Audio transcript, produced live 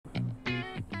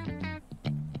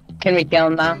Can we kill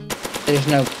him now? There's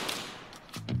no...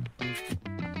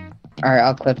 Alright,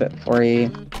 I'll clip it for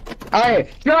you. Alright,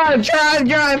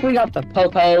 drive! We got the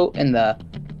popo and the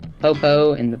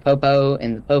popo and the popo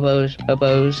and the popos.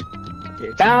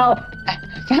 Foul!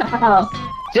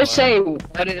 Just say,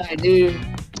 what did I do?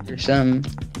 Or some...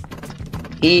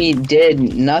 He did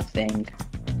nothing.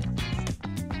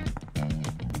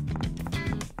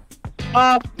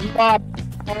 Up,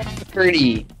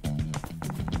 pretty.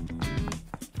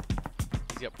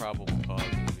 He's got probable cause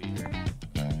to be here.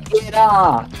 Get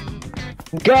off!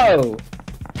 Go!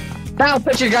 Now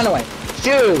put your gun away.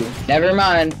 Shoot! Never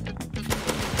mind.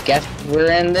 Guess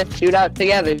we're in this shootout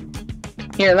together.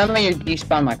 Here, let me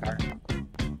despawn my car.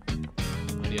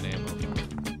 I need ammo.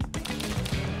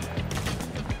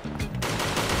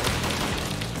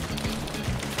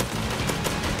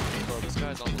 Bro, this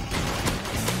guy's on the...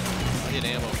 I need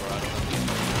ammo, bro. I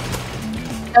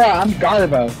don't know. I'm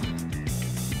Garbo.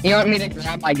 You want me to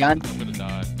grab my gun? I'm gonna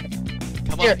die.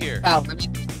 Come Here, up here. Val, let me...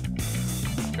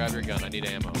 Grab your gun. I need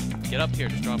ammo. Get up here.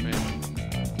 Just drop ammo.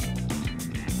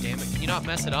 Damn it. Can you not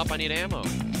mess it up? I need ammo.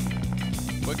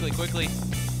 Quickly.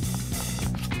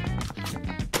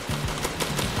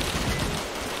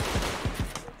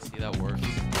 See, that works.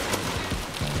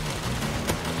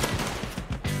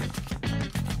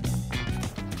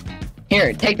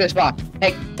 Here, take this box.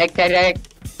 Take.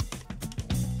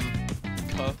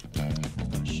 Oh,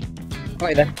 shit.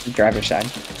 Wait, that's the driver's side.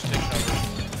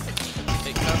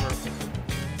 Take cover.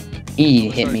 He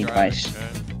Let's hit start me driving, twice.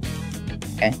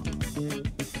 Okay.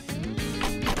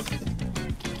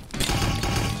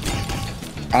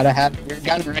 Gotta have your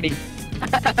gun ready.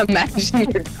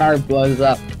 Imagine your car blows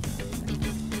up.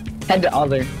 Head to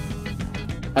other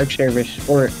park service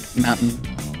or mountain.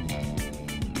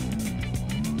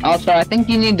 Also, I think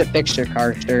you need to fix your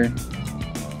car, sir.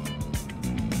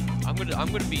 I'm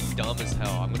gonna be dumb as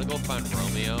hell. I'm gonna go find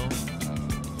Romeo.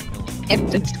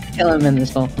 Just kill him in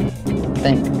this whole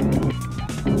thing.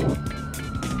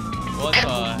 What the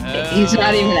hell? He's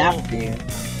not even after you.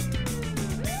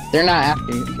 They're not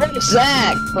after you. What is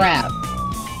that crap?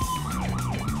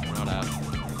 We're not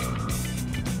after.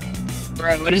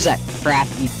 Bro, what is that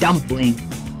crappy dumpling?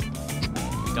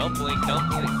 Dumpling.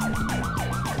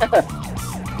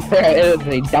 It is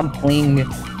a dumpling.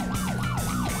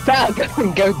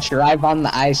 Go drive on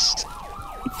the ice.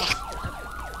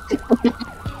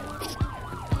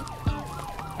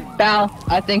 Val,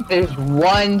 I think there's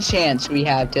one chance we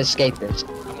have to escape this.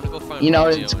 I'm gonna go find You know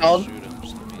what Romeo it's and called? shoot him.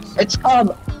 Just give me a second. It's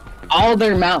called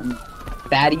Alder Mountain,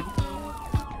 fatty.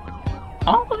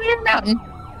 Alder Mountain.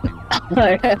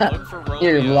 Look for Romeo.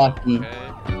 You're lucky.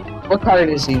 Okay? What car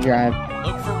does he drive?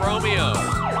 Look for Romeo.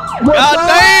 What God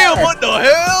damn! car? What the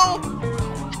hell?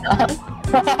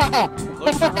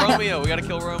 Look for Romeo. We gotta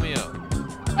kill Romeo.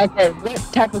 Okay, what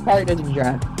type of car does he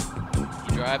drive?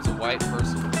 He drives a white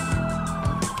person.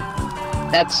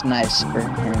 That's nice for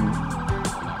him.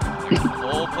 There's a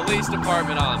whole police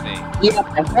department on me. Yeah,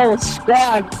 the whole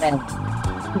squad then.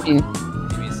 Give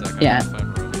me a second. Yeah. I'm gonna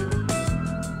find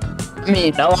Romeo. I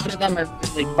mean, a lot of them are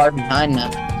really far behind now.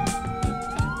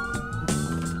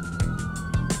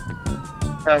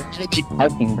 Bro, should be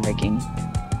parking braking.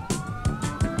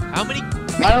 How many?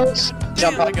 Miles,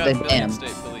 jump I off got the Million dam.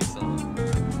 State Police on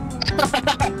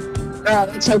it. Bro,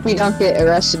 let's hope we don't get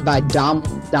arrested by Dom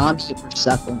or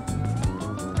something.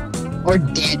 Or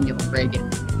Daniel Reagan.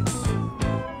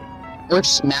 Or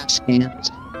Smash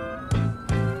Cans.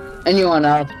 Anyone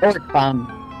else. Or Tom.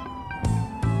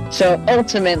 So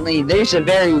ultimately, there's a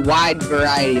very wide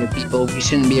variety of people we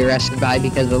shouldn't be arrested by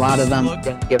because a lot of them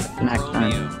don't give us next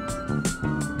time. Romeo.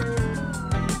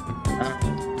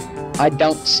 I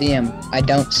don't see him. I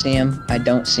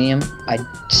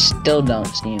still don't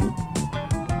see him.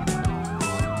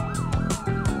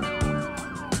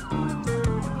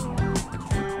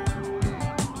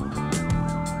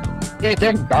 Dude,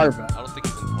 they're Garbo. I don't think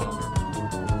he's in Culver.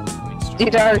 I mean, it's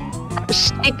Dude, are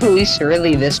state police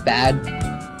really this bad? well,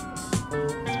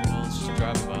 let's just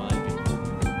drive behind me.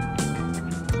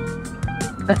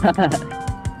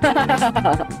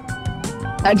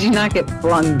 How'd you not get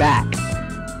flung back?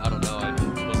 I don't know. I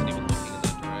wasn't even looking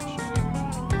in that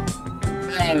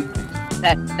direction. Man,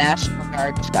 that National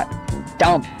Guard just got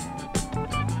dumped.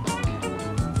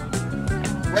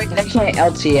 Wait, they can't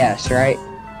LTS, right?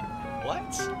 What?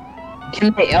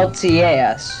 Can they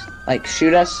LTS? Like,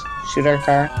 shoot us? Shoot our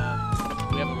car?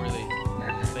 We haven't really.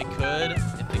 They could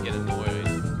if they get annoyed.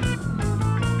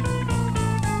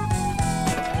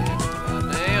 God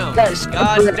damn! Guys,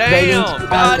 God damn!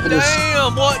 God ratings on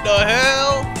damn! What the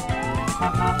hell?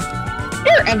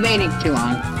 You're evading too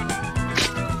long.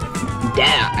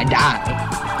 Damn, I died.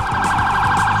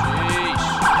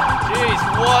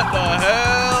 What the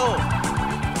hell?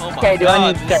 Oh my Okay, do I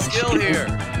god, need the to skill shoot? here.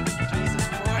 Jesus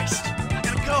Christ. I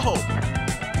gotta go.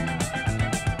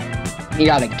 You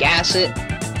gotta gas it.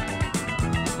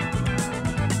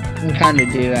 You kinda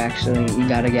do, actually. You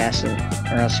gotta gas it.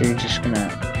 Or else you're just gonna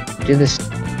do this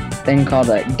thing called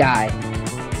a die.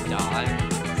 Die?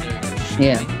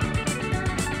 Yeah.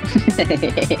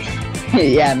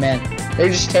 Yeah, man. They're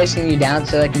just chasing you down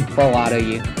so they can full auto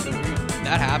you.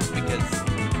 That happened because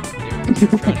they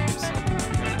were trying to do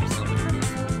something.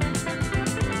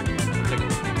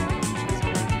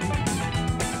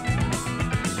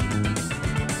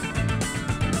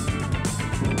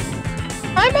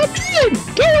 I'm a kid!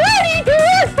 Get ready to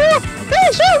work for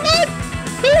Shootout!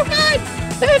 Shootout!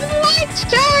 And the lights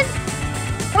turn!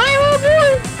 I'm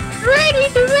aboard! Ready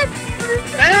to work for...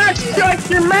 Ah, shut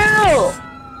your mouth!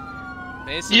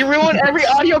 Mason, You ruined every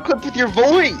audio clip with your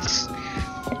voice!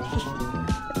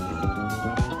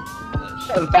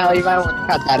 Val, you might want to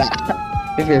cut that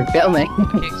out if you're filming.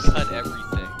 can't cut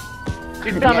everything.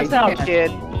 You're dumb as hell,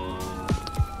 kid.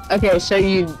 Okay, so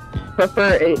you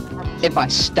prefer it if I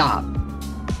stop.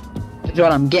 That's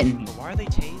what I'm getting. But why are they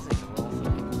tasing of all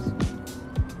things?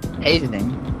 Tasing?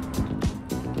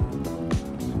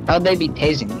 How'd they be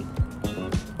tasing me?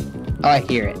 Oh, I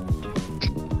hear it.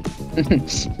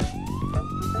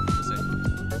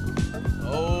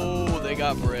 Oh, they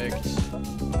got bricked.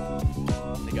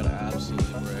 They got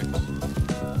absolutely bricked.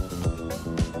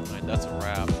 Alright, that's a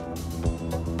wrap.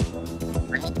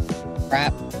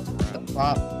 Crap.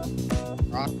 Flop.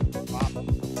 Rock. Flop.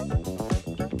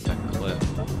 That clip.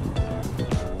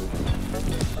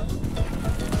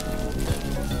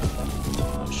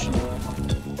 Oh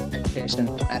shit. Jason,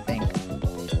 I think.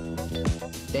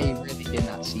 They really did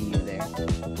not see you there.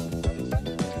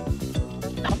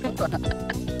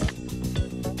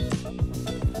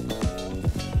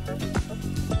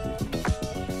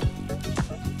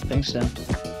 I think so.